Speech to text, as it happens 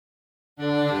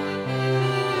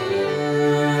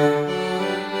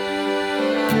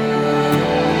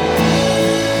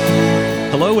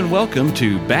welcome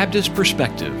to Baptist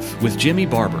Perspective with Jimmy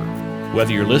Barber.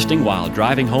 Whether you're listening while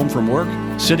driving home from work,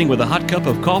 sitting with a hot cup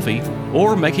of coffee,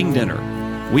 or making dinner,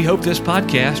 we hope this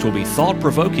podcast will be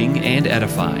thought-provoking and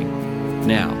edifying.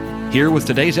 Now, here with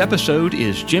today's episode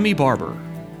is Jimmy Barber.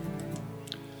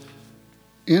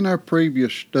 In our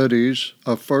previous studies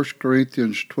of 1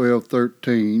 Corinthians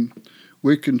 12:13,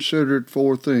 we considered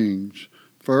four things.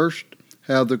 First,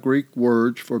 how the Greek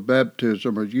words for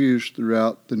baptism are used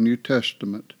throughout the New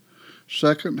Testament.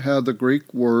 Second, how the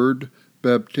Greek word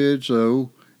baptizo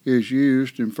is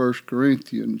used in 1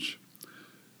 Corinthians.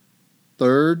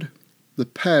 Third, the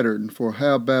pattern for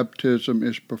how baptism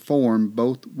is performed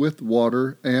both with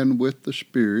water and with the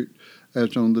Spirit,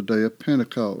 as on the day of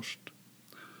Pentecost.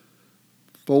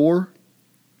 4,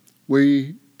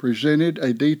 we presented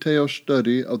a detailed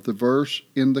study of the verse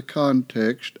in the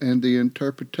context and the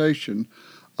interpretation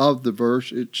of the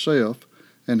verse itself,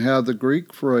 and how the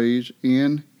Greek phrase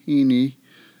in hene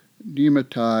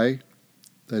pneumatai,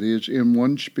 that is, in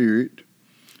one spirit,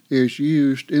 is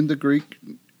used in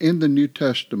the New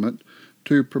Testament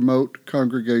to promote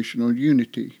congregational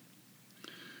unity.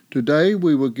 Today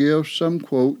we will give some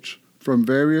quotes from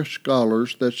various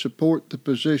scholars that support the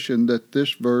position that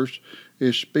this verse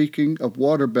is speaking of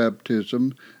water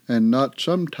baptism and not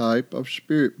some type of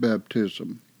spirit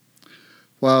baptism.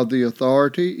 While the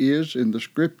authority is in the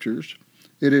Scriptures,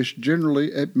 it is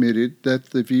generally admitted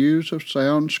that the views of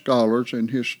sound scholars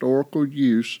and historical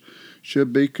use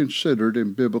should be considered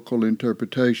in biblical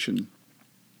interpretation.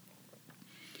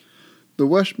 The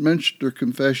Westminster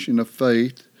Confession of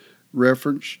Faith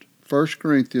referenced 1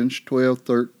 Corinthians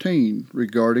 12:13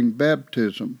 regarding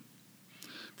baptism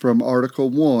from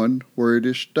Article 1, where it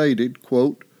is stated,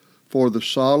 quote, "For the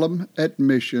solemn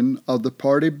admission of the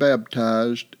party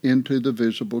baptized into the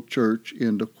visible church,"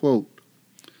 end of quote.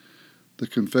 The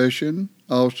confession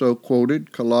also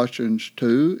quoted Colossians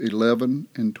 2:11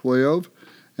 and 12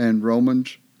 and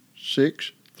Romans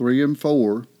 6:3 and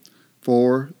 4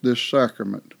 for this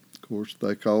sacrament. Of course,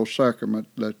 they call sacrament,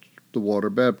 that's the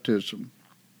water baptism.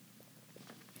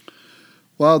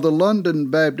 While the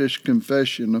London Baptist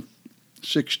Confession of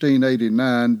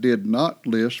 1689 did not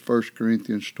list 1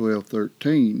 Corinthians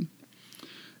 12:13,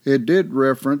 it did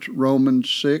reference Romans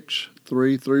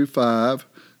 6:3 through 5,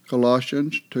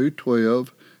 Colossians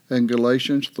 2:12, and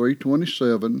Galatians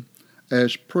 3:27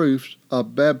 as proofs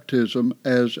of baptism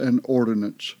as an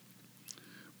ordinance.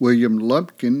 William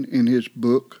Lumpkin, in his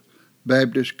book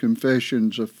Baptist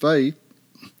Confessions of Faith,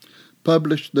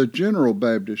 published the General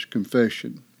Baptist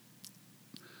Confession.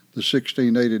 The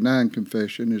 1689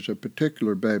 Confession is a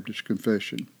particular Baptist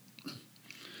confession.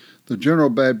 The General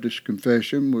Baptist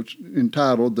Confession was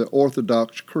entitled the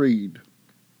Orthodox Creed.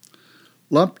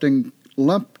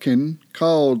 Lumpkin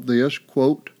called this,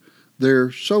 quote,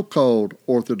 their so-called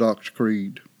Orthodox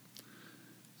Creed.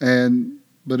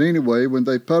 But anyway, when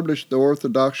they published the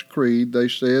Orthodox Creed, they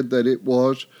said that it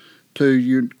was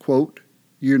to, quote,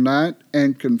 unite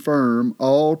and confirm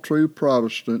all true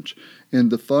Protestants in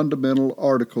the fundamental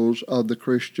articles of the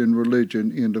Christian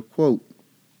religion, end of quote.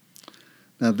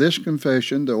 Now this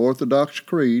confession, the Orthodox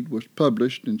Creed, was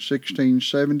published in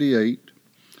 1678,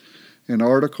 in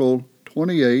Article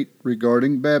 28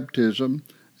 regarding baptism,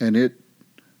 and it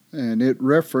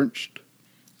referenced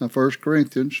 1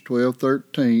 Corinthians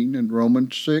 12:13 and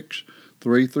Romans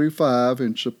 6:3 through 5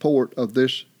 in support of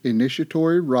this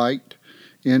initiatory rite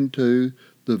into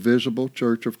the visible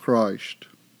Church of Christ.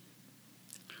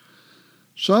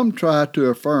 Some try to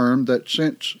affirm that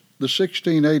since the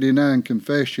 1689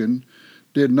 Confession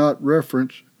did not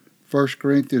reference 1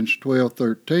 Corinthians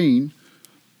 12:13,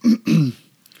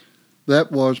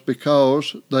 that was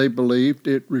because they believed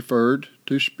it referred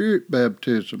to spirit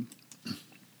baptism.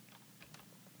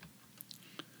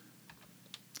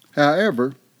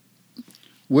 However,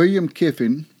 William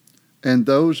Kiffin and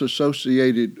those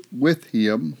associated with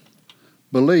him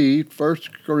believed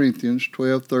 1 Corinthians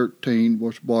 12:13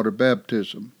 was water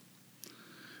baptism.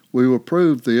 We will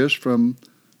prove this from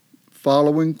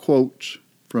following quotes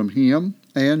from him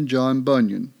and John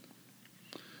Bunyan.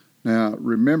 Now,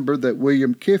 remember that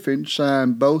William Kiffin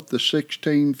signed both the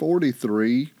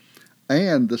 1643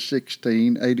 and the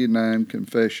 1689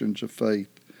 Confessions of Faith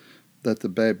that the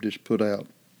Baptists put out.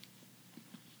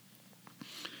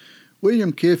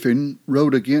 William Kiffin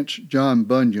wrote against John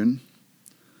Bunyan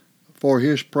for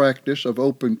his practice of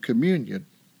open communion.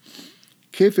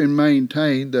 Kiffin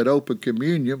maintained that open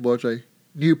communion was a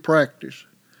new practice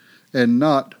and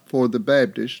not for the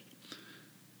Baptists.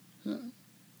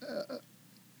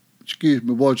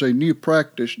 Was a new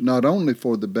practice not only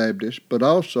for the Baptists, but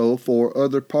also for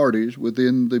other parties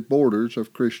within the borders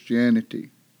of Christianity.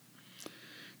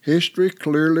 History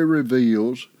clearly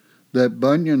reveals that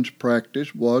Bunyan's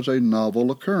practice was a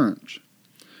novel occurrence,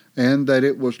 and that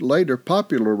it was later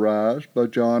popularized by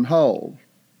John Hall.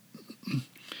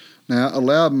 Now,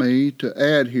 allow me to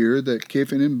add here that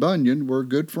Kiffin and Bunyan were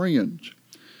good friends.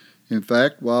 In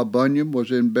fact, while Bunyan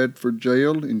was in Bedford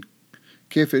jail,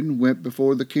 Kiffin went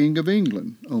before the King of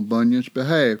England on Bunyan's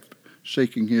behalf,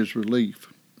 seeking his relief.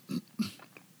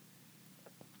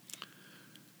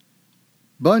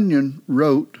 Bunyan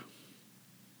wrote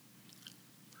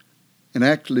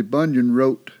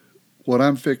what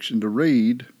I'm fixing to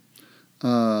read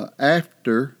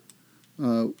after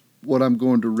what I'm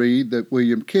going to read that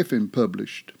William Kiffin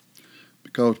published,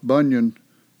 because Bunyan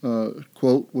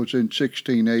quote was in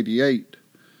 1688,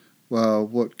 while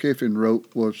what Kiffin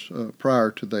wrote was prior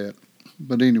to that.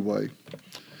 But anyway,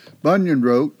 Bunyan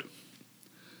wrote,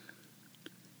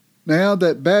 "Now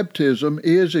that baptism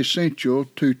is essential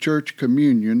to church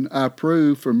communion, I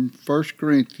prove from 1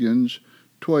 Corinthians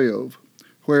 12,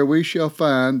 where we shall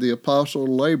find the apostle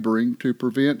laboring to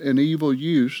prevent an evil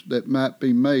use that might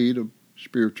be made of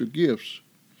spiritual gifts,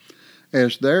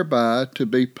 as thereby to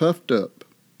be puffed up,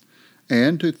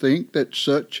 and to think that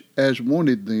such as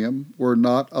wanted them were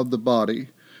not of the body,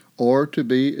 or to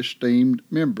be esteemed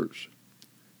members.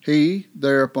 He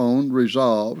thereupon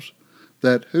resolves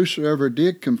that whosoever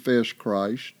did confess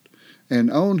Christ, and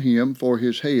own him for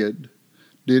his head,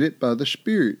 did it by the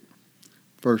Spirit."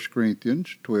 1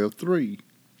 Corinthians 12:3.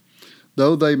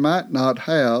 Though they might not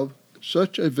have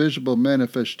such a visible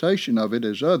manifestation of it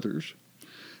as others,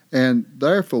 and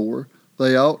therefore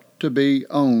they ought to be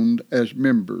owned as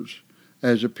members,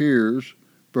 as appears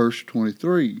verse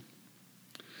 23.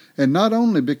 And not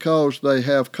only because they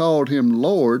have called him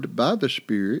Lord by the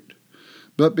Spirit,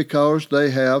 but because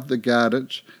they have the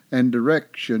guidance and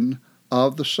direction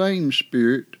of the same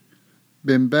Spirit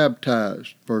been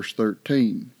baptized, verse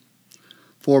 13.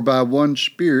 For by one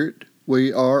Spirit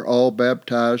we are all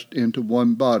baptized into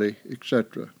one body,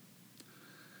 etc.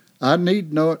 I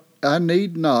need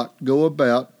not go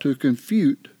about to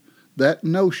confute that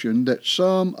notion that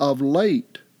some of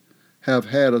late have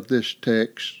had of this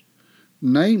text,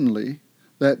 namely,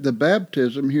 that the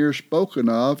baptism here spoken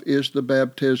of is the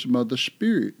baptism of the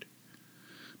Spirit.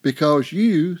 Because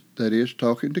you, that is,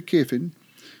 talking to Kiffin,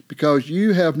 because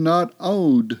you have not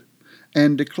owned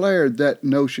and declared that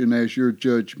notion as your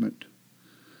judgment.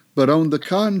 But on the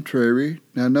contrary,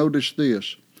 now notice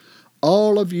this,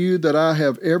 all of you that I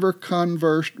have ever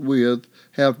conversed with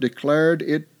have declared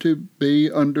it to be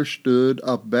understood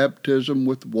of baptism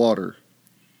with water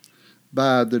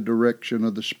by the direction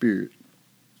of the Spirit.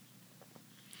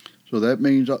 So that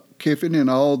means Kiffin and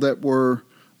all that were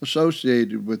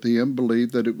associated with him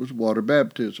believed that it was water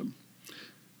baptism.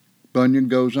 Bunyan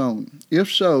goes on,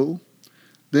 "If so,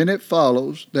 then it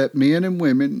follows that men and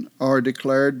women are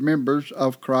declared members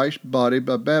of Christ's body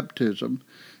by baptism,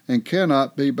 and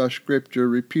cannot be by Scripture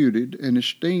reputed and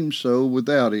esteemed so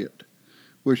without it,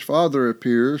 which farther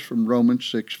appears from Romans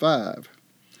 6:5,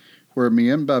 where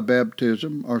men by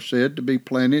baptism are said to be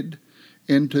planted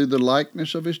into the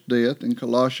likeness of his death. In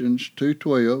Colossians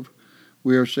 2:12,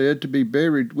 we are said to be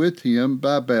buried with him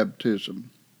by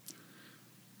baptism,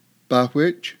 by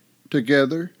which,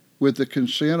 together with the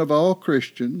consent of all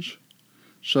Christians,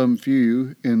 some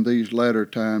few in these latter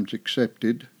times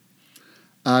excepted,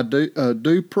 I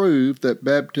do prove that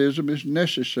baptism is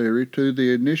necessary to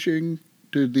the initiating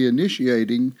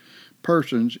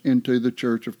persons into the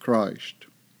Church of Christ."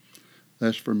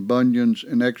 That's from Bunyan's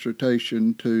An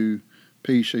Exhortation to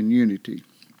Peace and Unity.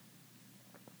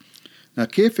 Now,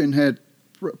 Kiffin had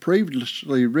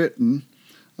previously written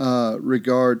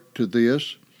regard to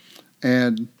this,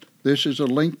 and this is a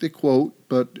lengthy quote,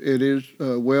 but it is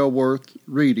well worth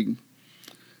reading.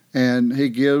 And he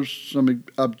gives some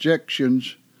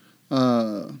objections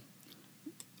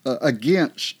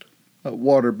against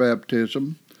water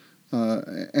baptism,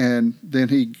 and then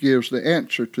he gives the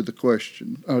answer to the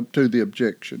question, to the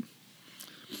objection.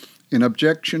 In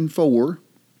objection 4,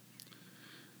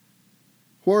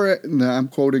 now I'm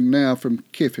quoting now from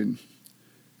Kiffin,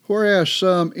 "Whereas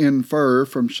some infer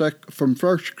from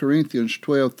 1 Corinthians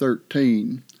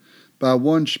 12:13, by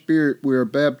one Spirit we are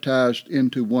baptized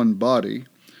into one body,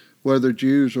 whether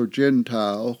Jews or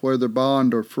Gentile, whether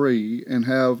bond or free, and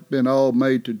have been all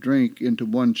made to drink into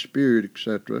one Spirit,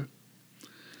 etc.,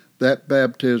 that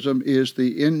baptism is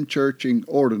the inchurching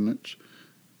ordinance,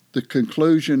 the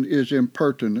conclusion is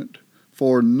impertinent,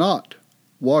 for not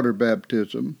water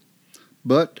baptism,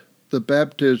 but the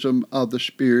baptism of the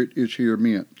Spirit is here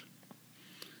meant."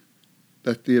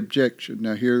 That's the objection.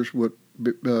 Now here's what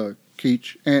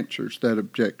Keach answers that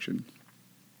objection.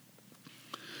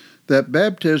 That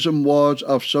baptism was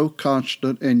of so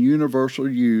constant and universal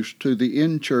use to the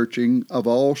inchurching of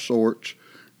all sorts,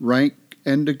 ranks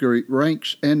and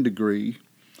degree,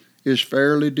 is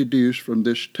fairly deduced from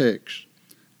this text,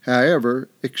 however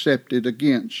excepted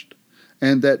against,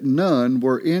 and that none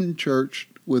were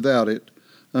inchurched without it,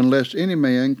 unless any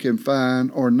man can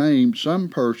find or name some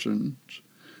persons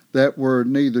that were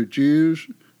neither Jews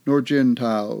nor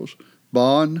Gentiles,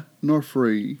 bond nor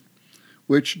free,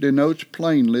 which denotes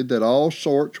plainly that all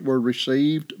sorts were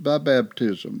received by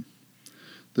baptism.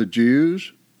 The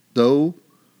Jews, though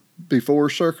before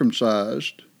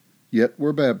circumcised, yet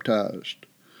were baptized.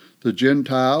 The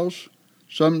Gentiles,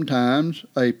 sometimes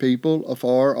a people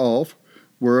afar off,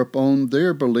 were upon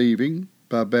their believing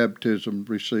by baptism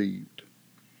received.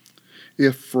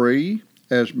 If free,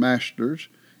 as masters,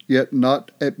 yet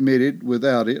not admitted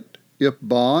without it, if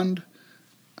bond,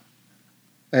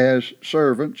 as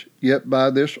servants, yet by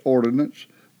this ordinance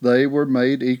they were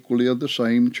made equally of the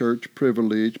same church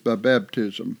privilege by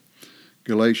baptism.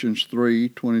 Galatians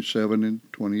 3:27 and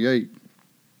 28.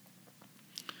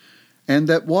 And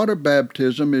that water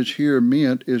baptism is here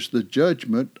meant is the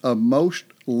judgment of most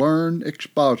learned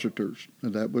expositors.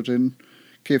 And that was in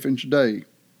Kiffin's day.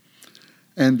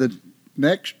 And the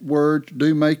next words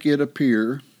do make it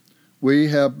appear, we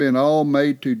have been all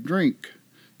made to drink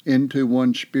into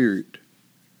one spirit,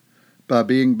 by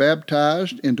being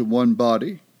baptized into one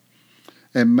body,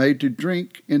 and made to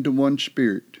drink into one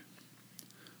spirit.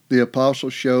 The apostle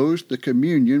shows the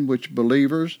communion which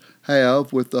believers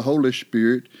have with the Holy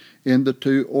Spirit in the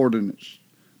two ordinances,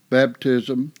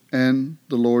 baptism and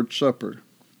the Lord's Supper.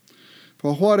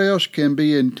 For what else can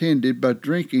be intended by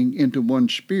drinking into one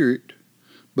spirit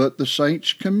but the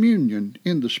saints' communion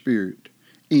in the Spirit,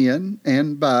 in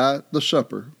and by the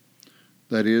supper?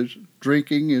 That is,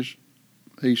 drinking is,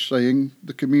 he's saying,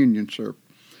 the communion service.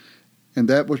 And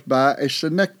that was by a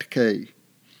synecdoche,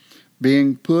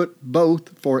 being put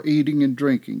both for eating and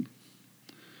drinking.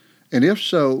 And if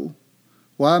so,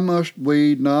 why must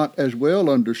we not as well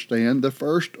understand the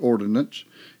first ordinance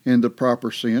in the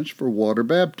proper sense for water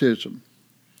baptism,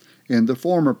 in the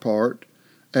former part,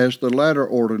 as the latter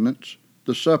ordinance,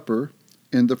 the supper,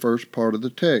 in the first part of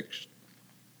the text?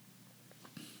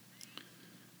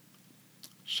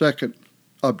 Second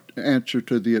answer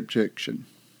to the objection.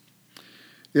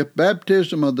 If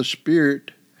baptism of the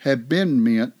Spirit had been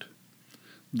meant,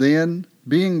 then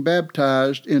being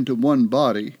baptized into one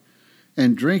body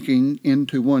and drinking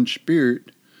into one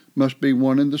spirit must be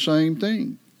one and the same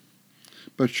thing.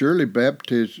 But surely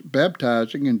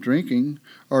baptizing and drinking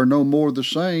are no more the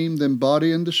same than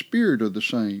body and the spirit are the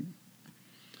same,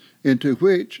 into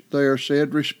which they are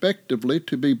said respectively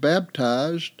to be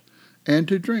baptized and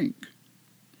to drink.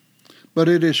 But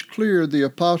it is clear the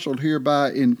apostle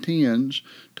hereby intends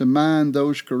to mind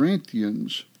those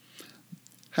Corinthians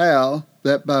how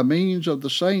that by means of the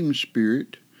same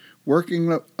Spirit,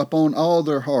 working upon all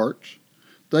their hearts,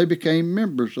 they became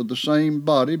members of the same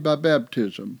body by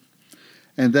baptism,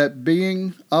 and that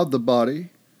being of the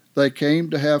body, they came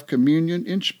to have communion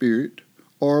in spirit,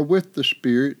 or with the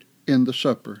Spirit in the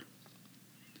supper.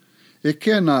 It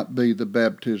cannot be the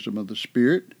baptism of the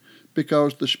Spirit,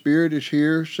 because the Spirit is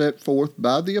here set forth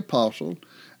by the apostle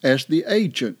as the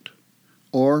agent,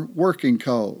 or working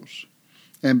cause,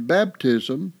 and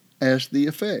baptism as the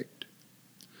effect.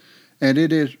 And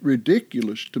it is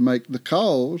ridiculous to make the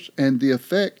cause and the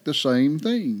effect the same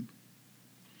thing.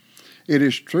 It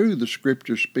is true the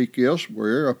Scriptures speak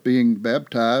elsewhere of being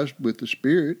baptized with the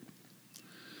Spirit,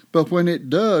 but when it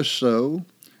does so,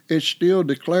 it still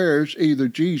declares either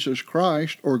Jesus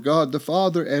Christ or God the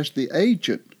Father as the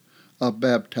agent of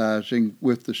baptizing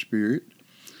with the Spirit,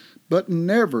 but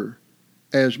never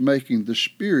as making the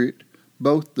Spirit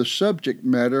both the subject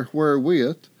matter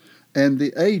wherewith and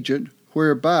the agent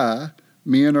whereby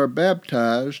men are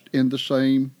baptized in the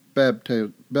same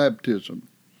baptism.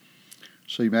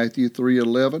 See Matthew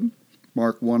 3:11,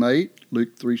 Mark 1:8,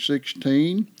 Luke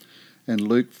 3:16, and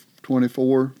Luke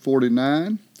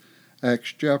 24:49,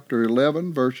 Acts chapter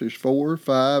 11, verses 4,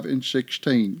 5, and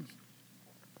 16.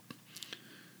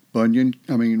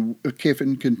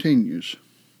 Kiffin continues.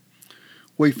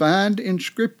 We find in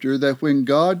Scripture that when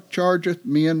God chargeth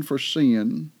men for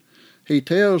sin, he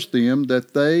tells them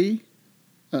they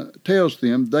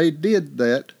did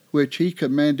that which he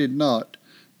commanded not,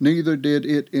 neither did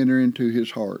it enter into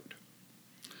his heart.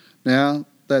 Now,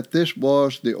 that this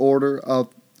was the order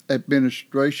of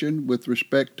administration with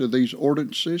respect to these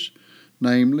ordinances,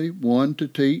 namely, 1, to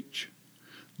teach,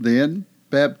 then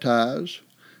baptize,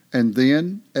 and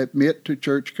then admit to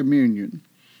church communion,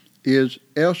 is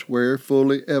elsewhere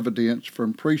fully evidenced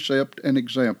from precept and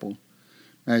example.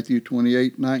 Matthew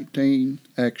 28:19,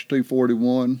 Acts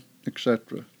 2:41,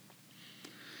 etc.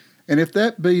 And if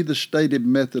that be the stated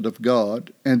method of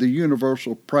God and the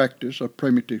universal practice of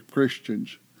primitive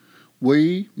Christians,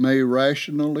 we may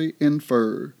rationally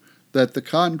infer that the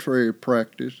contrary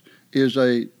practice is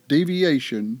a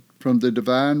deviation from the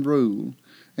divine rule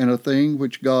and a thing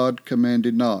which God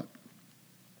commanded not.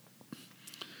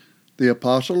 The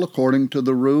apostle, according to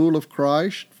the rule of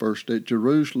Christ, first at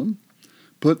Jerusalem,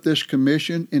 put this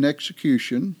commission in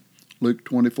execution, Luke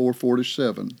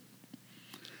 24:47,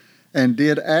 and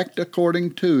did act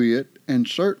according to it, and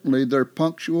certainly their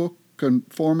punctual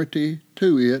conformity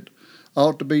to it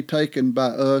ought to be taken by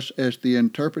us as the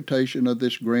interpretation of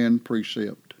this grand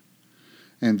precept,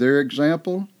 and their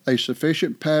example a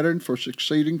sufficient pattern for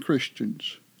succeeding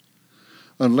Christians,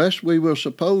 unless we will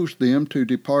suppose them to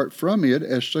depart from it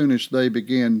as soon as they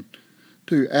begin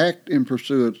to act in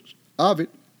pursuance of it,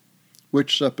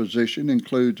 which supposition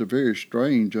includes a very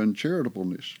strange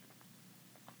uncharitableness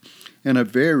and a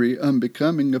very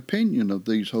unbecoming opinion of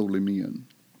these holy men.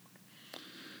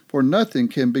 For nothing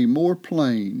can be more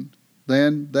plain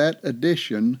than that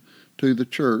addition to the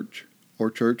church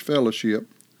or church fellowship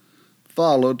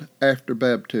followed after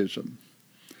baptism,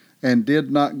 and did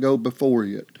not go before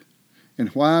it, and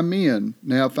why men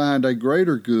now find a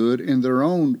greater good in their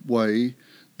own way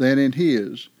than in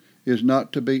his is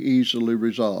not to be easily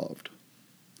resolved.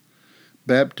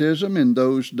 Baptism in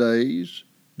those days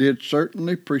did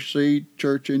certainly precede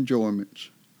church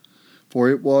enjoyments, for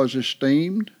it was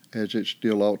esteemed, as it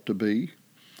still ought to be,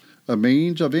 a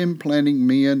means of implanting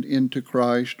men into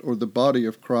Christ or the body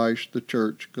of Christ, the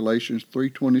church, Galatians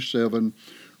 3:27,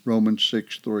 Romans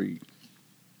 6:3.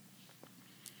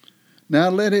 Now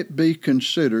let it be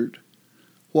considered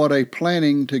what a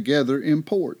planning together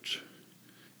imports.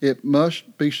 It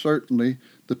must be certainly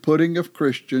the putting of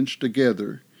Christians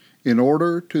together in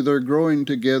order to their growing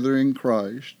together in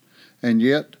Christ, and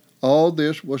yet all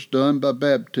this was done by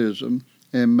baptism,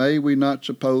 and may we not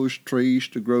suppose trees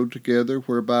to grow together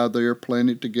whereby they are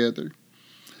planted together,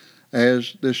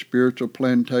 as this spiritual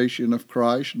plantation of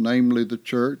Christ, namely the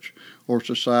church or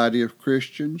society of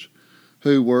Christians,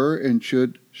 who were and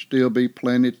should still be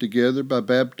planted together by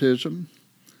baptism,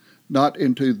 not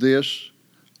into this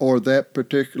or that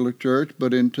particular church,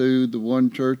 but into the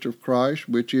one church of Christ,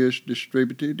 which is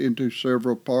distributed into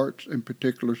several parts and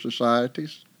particular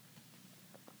societies.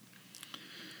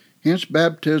 Hence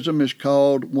baptism is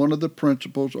called one of the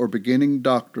principles or beginning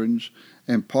doctrines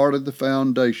and part of the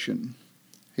foundation,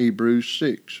 Hebrews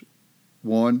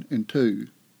 6:1 and 2.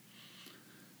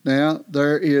 Now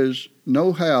there is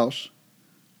no house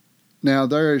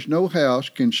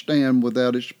can stand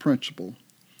without its principle,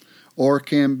 or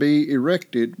can be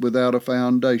erected without a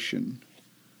foundation.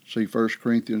 See 1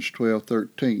 Corinthians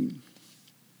 12:13.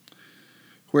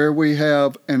 Where we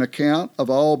have an account of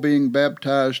all being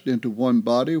baptized into one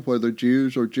body, whether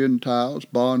Jews or Gentiles,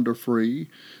 bond or free,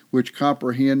 which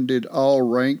comprehended all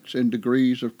ranks and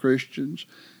degrees of Christians,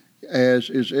 as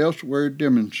is elsewhere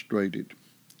demonstrated.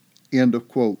 End of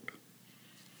quote.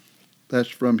 That's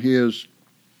from his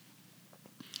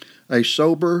A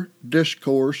Sober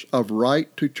Discourse of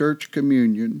Right to Church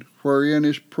Communion, wherein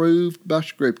is proved by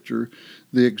Scripture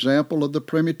the example of the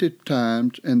primitive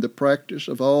times and the practice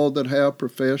of all that have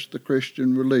professed the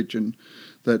Christian religion,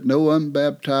 that no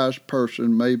unbaptized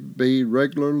person may be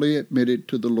regularly admitted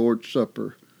to the Lord's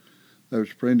Supper. That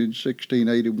was printed in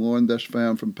 1681. That's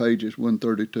found from pages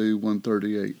 132,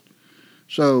 138.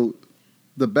 So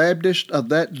the Baptists of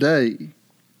that day,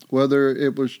 whether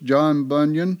it was John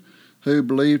Bunyan, who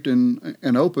believed in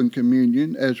an open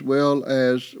communion, as well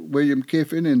as William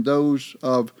Kiffin and those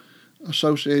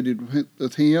associated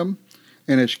with him,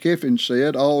 and as Kiffin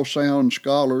said, all sound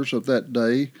scholars of that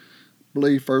day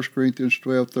believe 1 Corinthians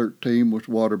 12:13 was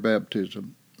water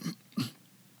baptism.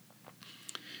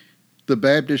 The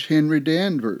Baptist Henry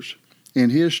Danvers,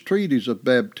 in his treatise of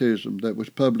baptism that was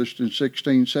published in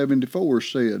 1674,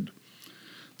 said,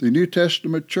 "The New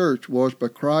Testament church was by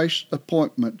Christ's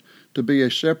appointment to be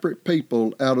a separate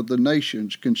people out of the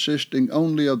nations, consisting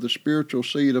only of the spiritual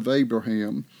seed of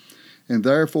Abraham, and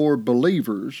therefore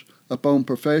believers upon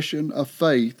profession of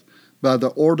faith by the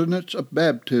ordinance of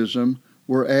baptism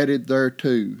were added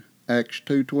thereto." Acts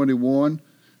 2:21,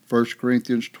 1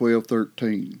 Corinthians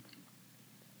 12:13.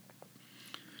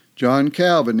 John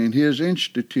Calvin, in his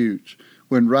Institutes,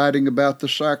 when writing about the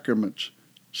sacraments,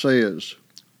 says,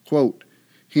 quote,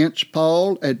 "Hence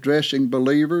Paul, addressing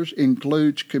believers,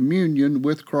 includes communion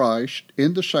with Christ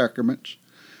in the sacraments,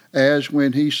 as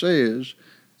when he says,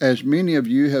 'As many of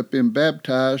you have been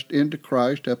baptized into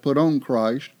Christ, have put on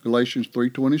Christ,' Galatians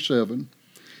 3:27,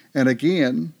 and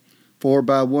again, For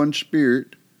by one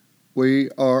Spirit we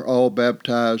are all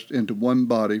baptized into one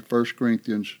body, 1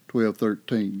 Corinthians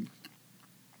 12:13.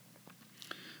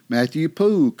 Matthew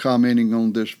Poole, commenting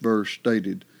on this verse,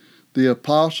 stated, "The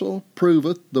apostle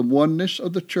proveth the oneness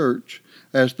of the church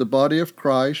as the body of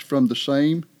Christ from the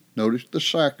same," notice the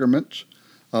sacraments,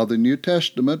 "of the New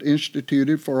Testament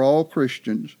instituted for all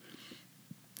Christians,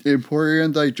 in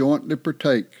wherein they jointly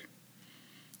partake."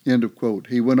 End of quote.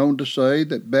 He went on to say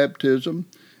that baptism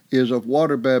is of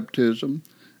water baptism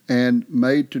and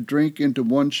made to drink into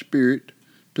one Spirit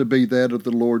to be that of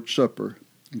the Lord's Supper.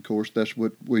 Of course, that's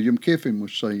what William Kiffin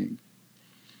was saying.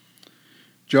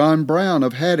 John Brown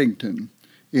of Haddington,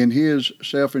 in his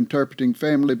Self-Interpreting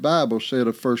Family Bible, said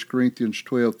of 1 Corinthians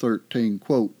 12:13,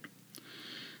 quote,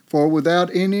 "For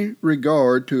without any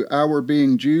regard to our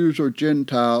being Jews or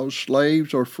Gentiles,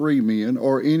 slaves or free men,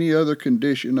 or any other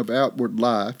condition of outward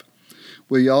life,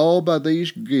 we all by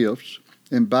these gifts,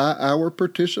 and by our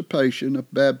participation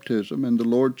of baptism and the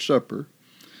Lord's Supper,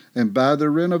 and by the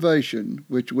renovation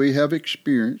which we have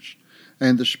experienced,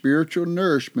 and the spiritual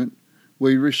nourishment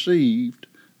we received,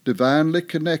 divinely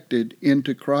connected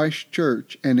into Christ's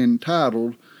church and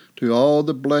entitled to all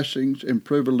the blessings and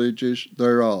privileges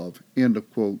thereof." End of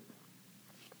quote.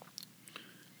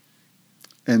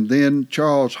 And then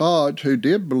Charles Hodge, who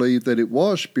did believe that it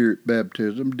was Spirit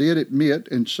baptism, did admit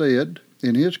and said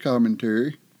in his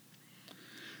commentary,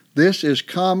 "This is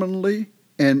commonly,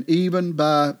 and even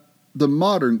by the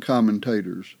modern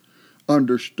commentators,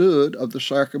 understood of the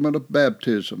sacrament of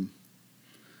baptism,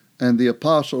 and the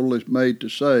apostle is made to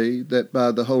say that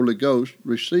by the Holy Ghost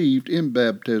received in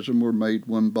baptism were made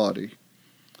one body."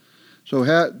 So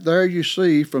there you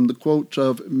see from the quotes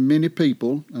of many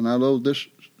people, and I know this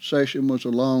session was a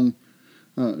long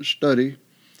study,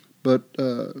 but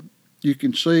you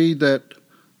can see that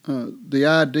the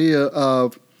idea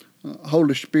of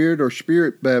Holy Spirit or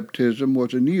Spirit baptism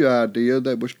was a new idea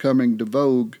that was coming to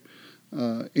vogue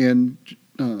in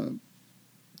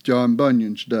John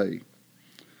Bunyan's day.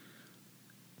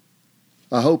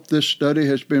 I hope this study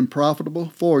has been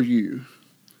profitable for you.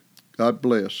 God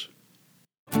bless.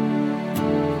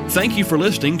 Thank you for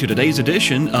listening to today's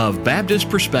edition of Baptist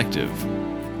Perspective.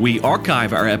 We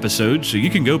archive our episodes so you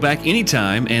can go back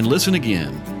anytime and listen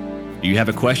again. Do you have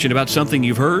a question about something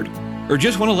you've heard, or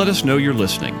just want to let us know you're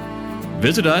listening?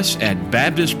 Visit us at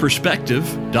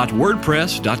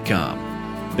baptistperspective.wordpress.com.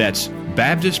 That's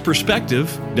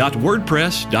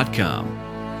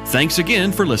baptistperspective.wordpress.com. Thanks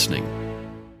again for listening.